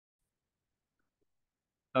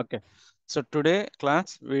Okay. So today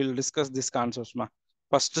class we will discuss this concepts.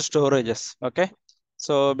 First storages. Okay.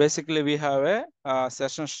 So basically we have a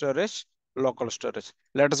session storage, local storage.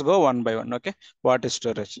 Let us go one by one. Okay. What is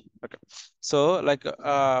storage? Okay. So like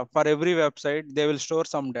for every website they will store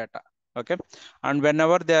some data. Okay. And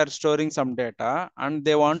whenever they are storing some data and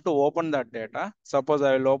they want to open that data, suppose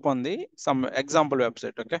I will open the some example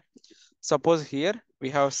website. Okay. Suppose here we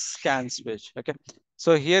have scans page. Okay.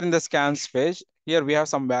 So here in the scans page, here we have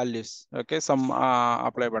some values. Okay. Some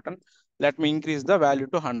apply button. Let me increase the value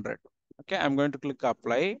to 100. Okay. I'm going to click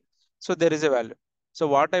apply. So there is a value. So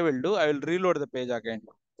what I will do, I will reload the page again.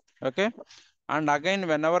 Okay. And again,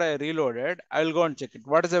 whenever I reload it, I will go and check it.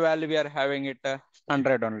 What is the value we are having it?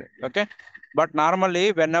 100 only. Okay. But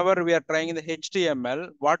normally, whenever we are trying in the HTML,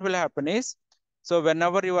 what will happen is, so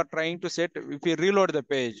whenever you are trying to set, if you reload the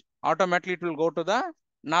page, automatically it will go to the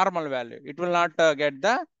normal value. It will not get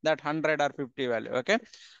the that 100 or 50 value. Okay.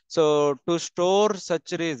 So to store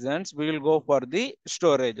such reasons, we will go for the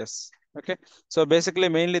storages. Okay. So basically,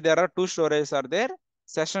 mainly there are two storages are there,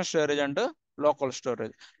 session storage and local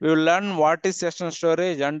storage. We will learn what is session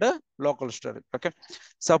storage and local storage. Okay.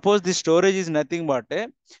 Suppose the storage is nothing but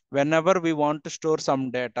whenever we want to store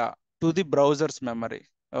some data to the browser's memory.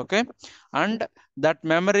 Okay. And that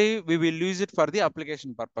memory we will use it for the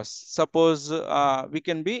application purpose. Suppose we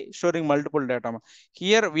can be storing multiple data.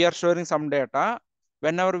 Here we are storing some data.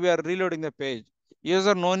 Whenever we are reloading the page,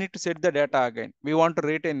 user no need to set the data again. We want to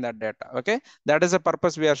retain that data. Okay. That is the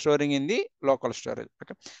purpose we are storing in the local storage.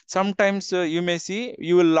 Okay. Sometimes you may see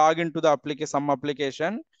you will log into the application, some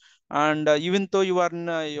application, and even though you are in,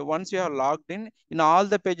 once you have logged in all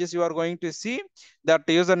the pages you are going to see that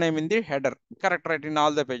username in the header, correct, right, in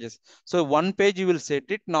all the pages. So one page you will set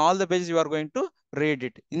it, in all the pages you are going to read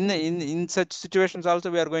it. In such situations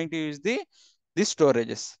also we are going to use the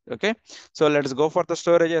storages. Okay. So let's go for the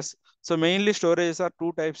storages. So mainly storages are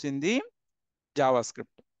two types in the JavaScript.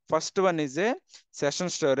 First one is a session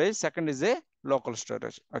storage, second is a local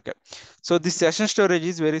storage. Okay. So the session storage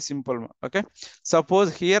is very simple. Okay.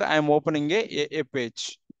 Suppose here I am opening a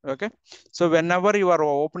page. Okay. So whenever you are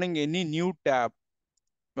opening any new tab,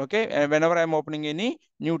 okay, and whenever I'm opening any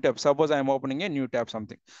new tab, suppose I'm opening a new tab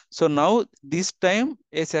something. So now this time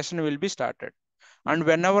a session will be started. And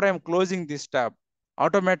whenever I'm closing this tab,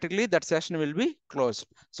 automatically that session will be closed.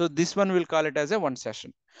 So this one will call it as a one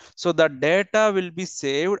session. So the data will be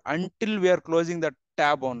saved until we are closing the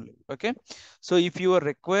tab only. Okay. So if your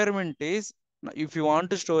requirement is, if you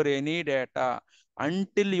want to store any data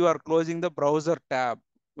until you are closing the browser tab,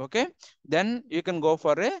 okay, then you can go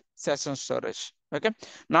for a session storage. Okay.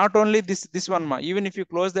 Not only this one, even if you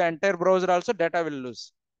close the entire browser also, data will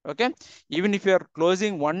lose. Okay. Even if you are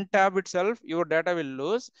closing one tab itself, your data will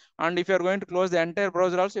lose. And if you are going to close the entire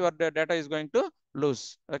browser also, your data is going to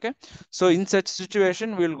lose. Okay. So in such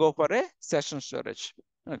situation, we will go for a session storage.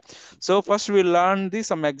 Okay. So first we'll learn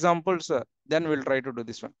some examples, then we'll try to do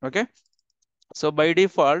this one. Okay. So by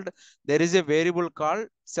default, there is a variable called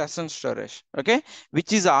session storage, okay,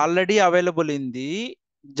 which is already available in the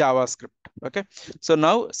JavaScript. Okay. So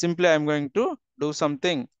now simply I'm going to do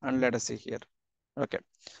something and let us see here. Okay.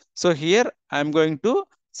 So here I'm going to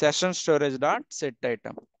session storage dot set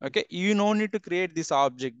item. Okay. You no need to create this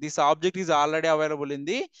object. This object is already available in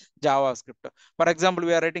the JavaScript. For example,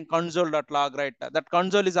 we are writing console.log, right? That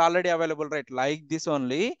console is already available, right? Like this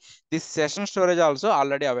only. This session storage also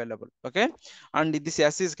already available. Okay. And this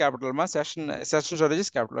S is capital, session storage is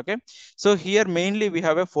capital. Okay. So here mainly we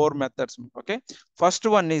have a 4 methods. Okay. First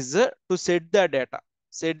one is to set the data.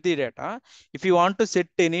 Set the data. If you want to set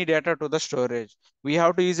any data to the storage, we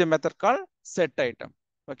have to use a method called setItem.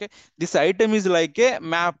 Okay. This item is like a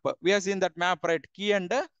map. We have seen that map, right? Key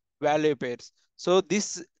and value pairs. So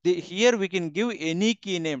here we can give any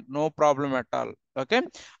key name, no problem at all. Okay.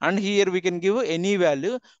 And here we can give any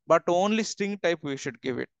value, but only string type we should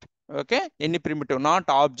give it. Okay. Any primitive, not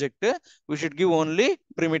object. We should give only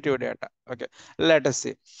primitive data. Okay. Let us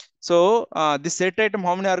see. So this set item,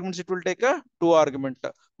 how many arguments it will take? Two argument.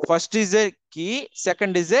 First is a key,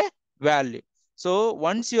 second is a value. So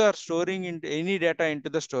once you are storing into any data into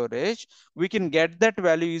the storage, we can get that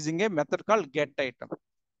value using a method called getItem.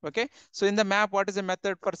 Okay. So in the map, what is the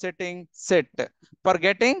method for setting? Set. For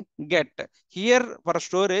getting, get. Here for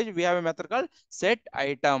storage, we have a method called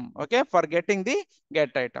setItem. Okay. For getting the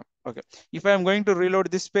getItem. Okay. If I am going to reload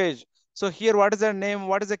this page, so here, what is the name?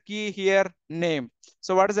 What is the key here? Name.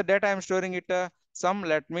 So what is the data I am storing it? Some,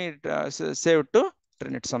 let me save to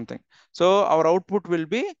Trinits something. So our output will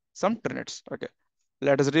be some Trinits. Okay.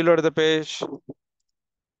 Let us reload the page.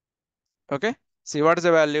 Okay. See what is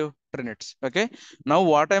the value? Trinits. Okay. Now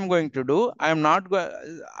what I'm going to do, I am not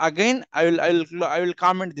again. I will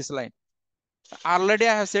comment this line. Already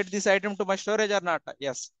I have set this item to my storage or not?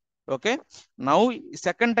 Yes. Okay. Now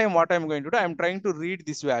second time what I'm going to do, I'm trying to read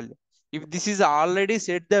this value. If this is already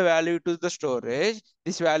set the value to the storage,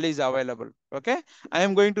 this value is available. Okay. I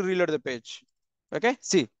am going to reload the page. Okay.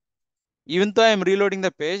 See, even though I am reloading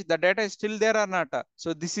the page, the data is still there or not.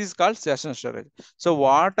 So this is called session storage. So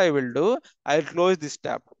what I will do, I'll close this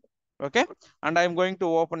tab. Okay. And I'm going to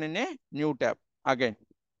open in a new tab again.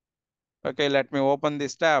 Okay. Let me open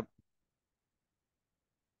this tab.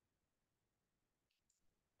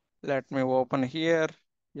 Let me open here.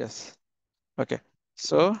 Yes. Okay.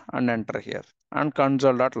 So, and enter here and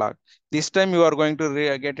console.log. This time you are going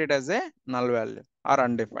to get it as a null value or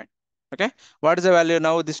undefined. Okay. What is the value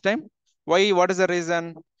now this time? Why? What is the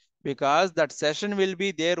reason? Because that session will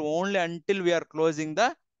be there only until we are closing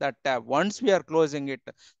that tab. Once we are closing it,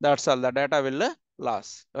 that's all. The data will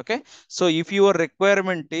loss. Okay. So if your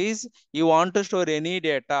requirement is you want to store any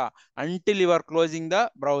data until you are closing the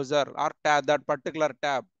browser or tab, that particular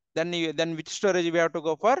tab, then which storage we have to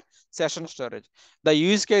go for? Session storage. The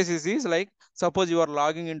use cases is like, suppose you are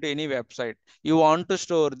logging into any website, you want to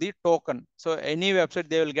store the token. So any website,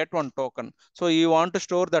 they will get one token. So you want to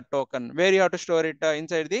store that token. Where you have to store it?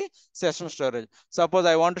 Inside the session storage. Suppose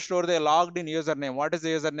I want to store the logged in username. What is the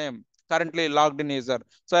username? Currently logged in user.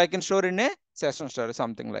 So I can store in a session storage,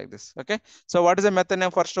 something like this. Okay. So what is the method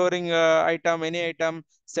name for storing item, any item?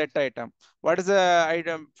 setItem. What is the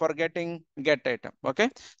item for getting? getItem. Okay.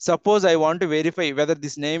 Suppose I want to verify whether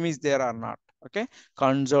this name is there or not. Okay.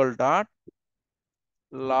 Console dot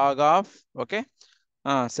log of. Okay.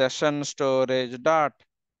 Session storage dot.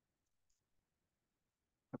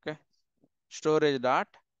 Okay. Storage dot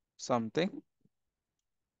something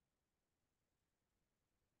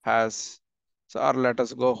has. So, or let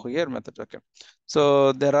us go here methods. Okay.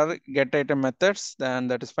 So there are getItem methods, then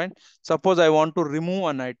that is fine. Suppose I want to remove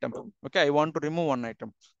an item. Okay. I want to remove one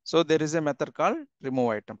item. So there is a method called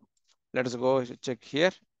removeItem. Let us go check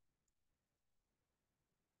here.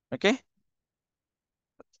 Okay.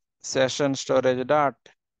 Session storage dot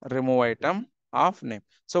remove item of name.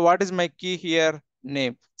 So what is my key here?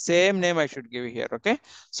 Name. Same name I should give here. Okay.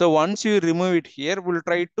 So once you remove it here, we'll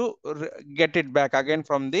try to get it back again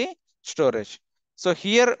from the storage. So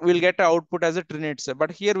here we'll get an output as a Trinits,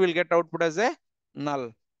 but here we'll get output as a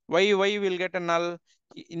null. Why we'll get a null?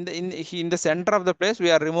 In the center of the place, we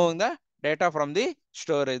are removing the data from the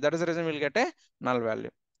storage. That is the reason we'll get a null value.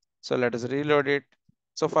 So let us reload it.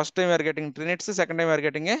 So first time we are getting Trinits, second time we are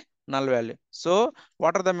getting a null value. So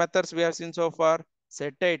what are the methods we have seen so far?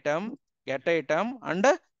 setItem, getItem, and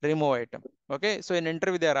removeItem. Okay. So in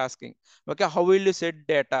interview they are asking, okay, how will you set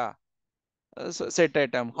data? So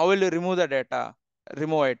setItem. How will you remove the data?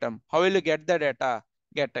 removeItem. How will you get the data?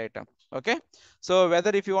 getItem. Okay. So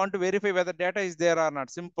whether if you want to verify whether data is there or not,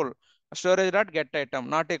 simple. Storage dot getItem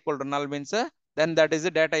not equal to null means then that is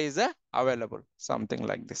the data is available. Something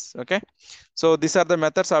like this. Okay. So these are the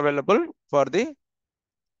methods available for the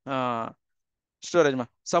storage.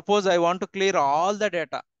 Suppose I want to clear all the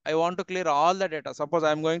data. I want to clear all the data. Suppose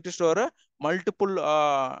I'm going to store multiple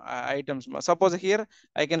items. Suppose here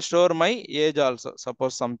I can store my age also.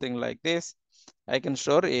 Suppose something like this. I can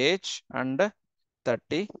store age and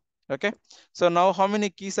 30. Okay. So now how many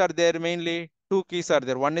keys are there? Mainly two keys are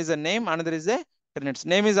there. One is a name, another is a Trinits.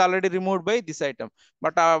 Name is already removed by this item.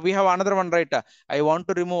 But we have another one, right? I want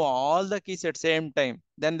to remove all the keys at same time.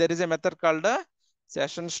 Then there is a method called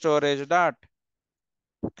session storage dot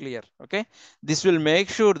clear. Okay. This will make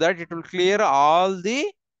sure that it will clear all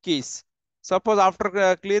the keys. Suppose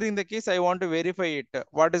after clearing the keys, I want to verify it.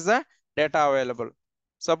 What is the data available?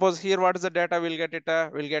 Suppose here, what is the data? We'll get it.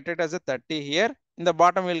 We'll get it as a 30 here. In the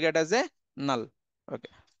bottom, we'll get as a null. Okay.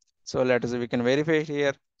 So let us, we can verify it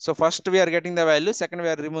here. So first we are getting the value. Second, we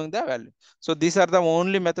are removing the value. So these are the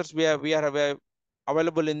only methods we are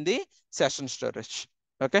available in the session storage.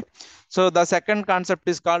 Okay. So the second concept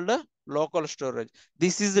is called local storage.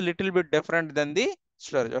 This is a little bit different than the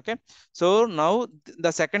storage. Okay. So now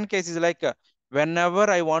the second case is like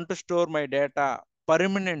whenever I want to store my data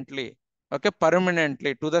permanently, okay,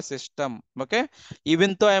 permanently to the system. Okay.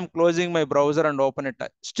 Even though I am closing my browser and open it,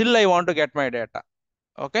 still I want to get my data.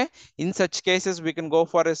 Okay. In such cases, we can go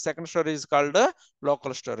for a second storage called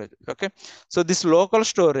local storage. Okay. So this local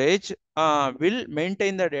storage will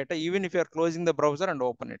maintain the data even if you are closing the browser and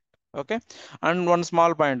open it. Okay. And one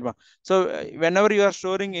small point. So whenever you are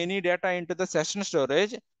storing any data into the session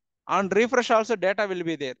storage, on refresh also data will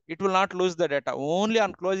be there. It will not lose the data. Only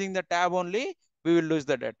on closing the tab only we will lose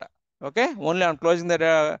the data. Okay. Only on closing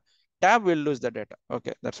the tab, we'll lose the data.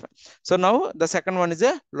 Okay, that's fine. So now the second one is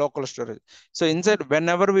a local storage. So inside,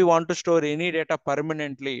 whenever we want to store any data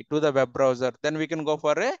permanently to the web browser, then we can go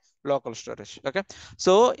for a local storage. Okay.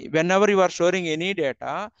 So whenever you are storing any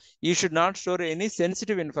data, you should not store any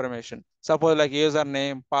sensitive information. Suppose like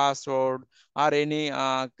username, password, or any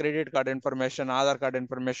credit card information, Aadhaar card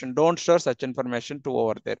information. Don't store such information to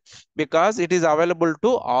over there, because it is available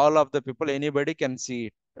to all of the people. Anybody can see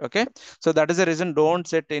it. Okay. So that is the reason, don't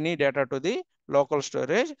set any data to the local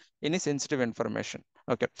storage, any sensitive information.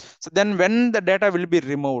 Okay. So then when the data will be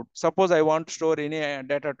removed, suppose I want to store any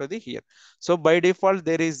data to the here. So by default,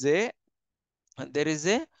 there is a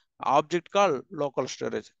object called local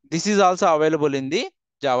storage. This is also available in the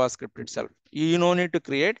JavaScript itself. You no need to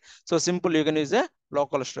create. So simple, you can use a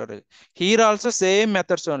local storage. Here also same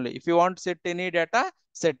methods only. If you want to set any data,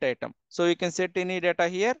 set item. So you can set any data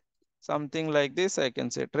here, something like this. I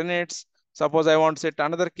can say Trinits. Suppose I want to set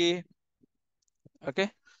another key.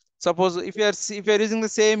 Okay. Suppose if you are using the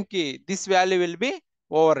same key, this value will be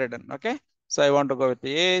overridden. Okay. So I want to go with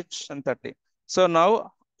the age and 30. So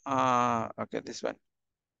now, okay, this one.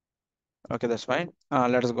 Okay, that's fine.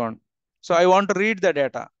 Let us go on. So I want to read the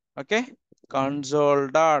data. Okay. Console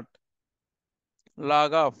dot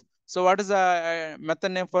log off. So what is the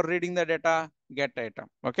method name for reading the data? Get item.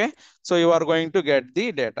 Okay. So you are going to get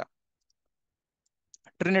the data.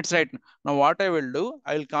 Trinits, right? Now what I will do,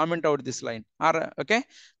 I will comment out this line. Okay.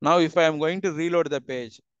 Now if I am going to reload the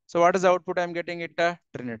page, so what is the output I am getting it?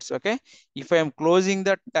 Trinits. Okay. If I am closing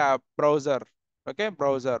the tab browser, okay,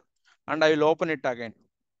 browser, and I will open it again.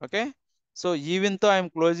 Okay. So even though I am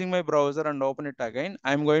closing my browser and open it again,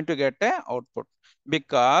 I am going to get a output,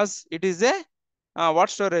 because it is a what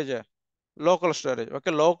storage? Local storage. Okay,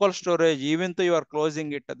 local storage, even though you are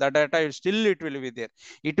closing it, the data is still, it will be there.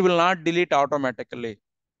 It will not delete automatically.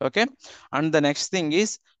 Okay. And the next thing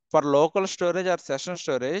is, for local storage or session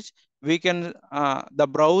storage, we can the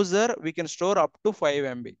browser, we can store up to 5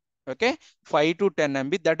 MB. Okay, 5 to 10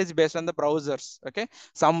 MB. That is based on the browsers. Okay,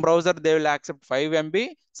 some browser they will accept 5 MB,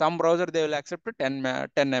 some browser they will accept 10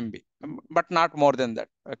 MB, but not more than that.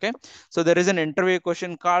 Okay, so there is an interview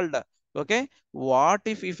question called, okay, what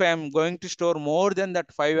if I am going to store more than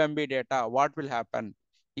that 5 MB data, what will happen?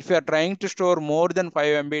 If you are trying to store more than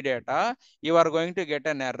 5 MB data, you are going to get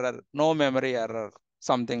an error, no memory error,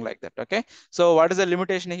 something like that. Okay. So what is the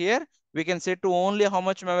limitation here? We can set to only how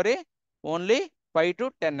much memory? Only 5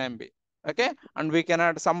 to 10 MB. Okay. And we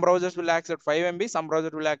cannot, some browsers will accept 5 MB, some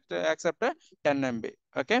browsers will accept 10 MB.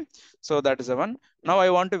 Okay. So that is the one. Now I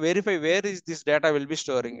want to verify where is this data will be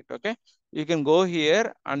storing it. Okay. You can go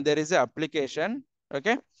here and there is a application.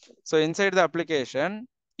 Okay. So inside the application,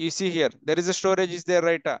 you see here, there is a storage is there,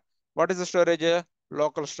 right? What is the storage?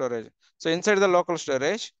 Local storage. So inside the local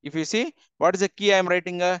storage, if you see, what is the key I am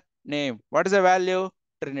writing? A name. What is the value?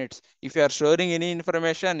 Trinits. If you are storing any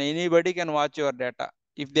information, anybody can watch your data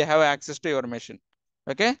if they have access to your machine.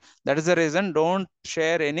 Okay. That is the reason, don't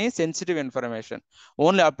share any sensitive information.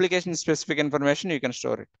 Only application specific information you can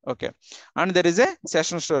store it. Okay. And there is a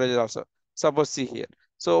session storage also. Suppose see here.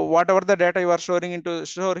 So whatever the data you are storing into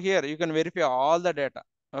store here, you can verify all the data.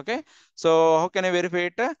 Okay. So how can I verify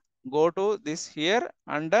it? Go to this here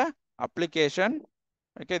and application.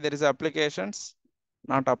 Okay. There is applications,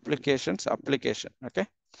 not applications, application. Okay.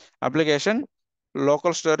 Application,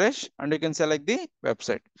 local storage, and you can select the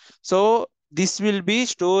website. So this will be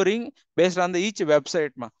storing based on the each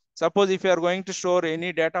website. Suppose if you are going to store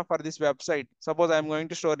any data for this website, suppose I am going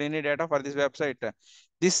to store any data for this website,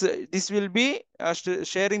 this will be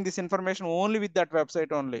sharing this information only with that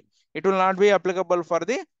website only. It will not be applicable for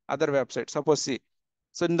the other website. Suppose see.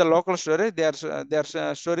 So in the local storage, they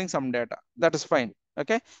are storing some data. That is fine.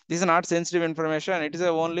 Okay. This is not sensitive information. It is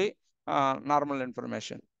only normal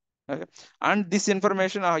information. Okay. And this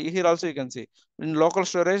information here also you can see in local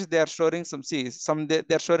storage, they are storing some they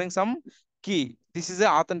are storing some key. This is the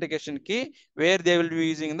authentication key where they will be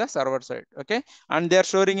using in the server side. Okay. And they are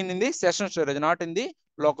storing in the session storage, not in the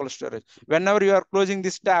local storage. Whenever you are closing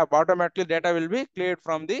this tab, automatically data will be cleared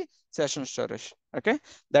from the session storage. Okay.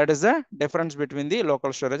 That is the difference between the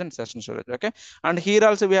local storage and session storage. Okay. And here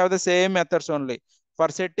also we have the same methods only. For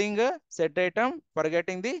setting a set item, for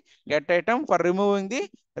getting the get item, for removing the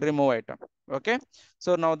remove item. Okay.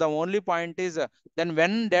 So now the only point is then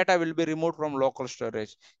when data will be removed from local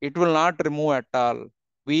storage, it will not remove at all.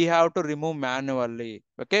 We have to remove manually.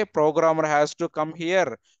 Okay. Programmer has to come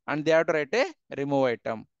here and they have to write a remove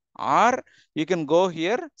item. Or you can go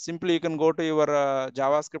here, simply you can go to your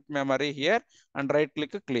JavaScript memory here and right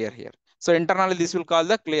click clear here. So internally this will call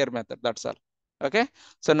the clear method. That's all. Okay.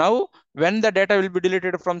 So now when the data will be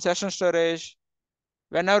deleted from session storage,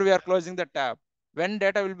 whenever we are closing the tab, when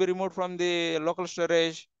data will be removed from the local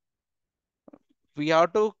storage, we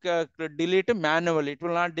have to delete manually. It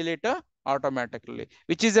will not delete automatically.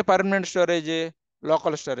 Which is a permanent storage?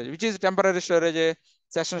 Local storage. Which is temporary storage?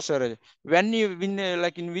 Session storage. When you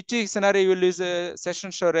like in which scenario you will use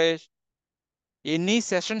session storage? Any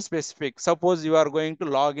session specific. Suppose you are going to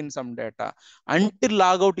log in some data. Until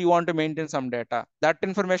log out, you want to maintain some data. That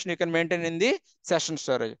information you can maintain in the session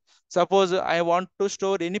storage. Suppose I want to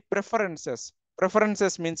store any preferences.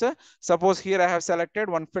 Preferences means, suppose here I have selected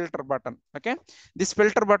one filter button. Okay. This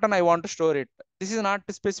filter button, I want to store it. This is not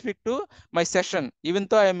specific to my session. Even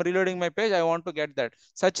though I am reloading my page, I want to get that.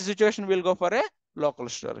 Such situation will go for a local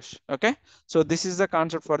storage. Okay. So this is the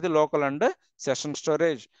concept for the local and session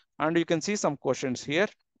storage. And you can see some questions here.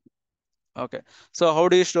 Okay. So how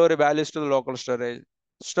do you store values to the local storage?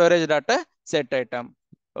 Storage data, set item.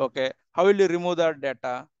 Okay. How will you remove that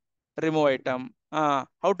data? Remove item.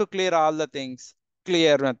 How to clear all the things?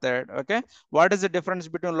 Clear method. Okay. What is the difference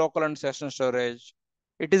between local and session storage?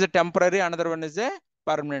 It is a temporary, another one is a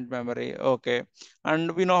permanent memory. Okay.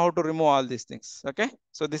 And we know how to remove all these things. Okay.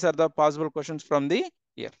 So these are the possible questions from the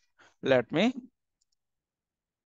here. Let me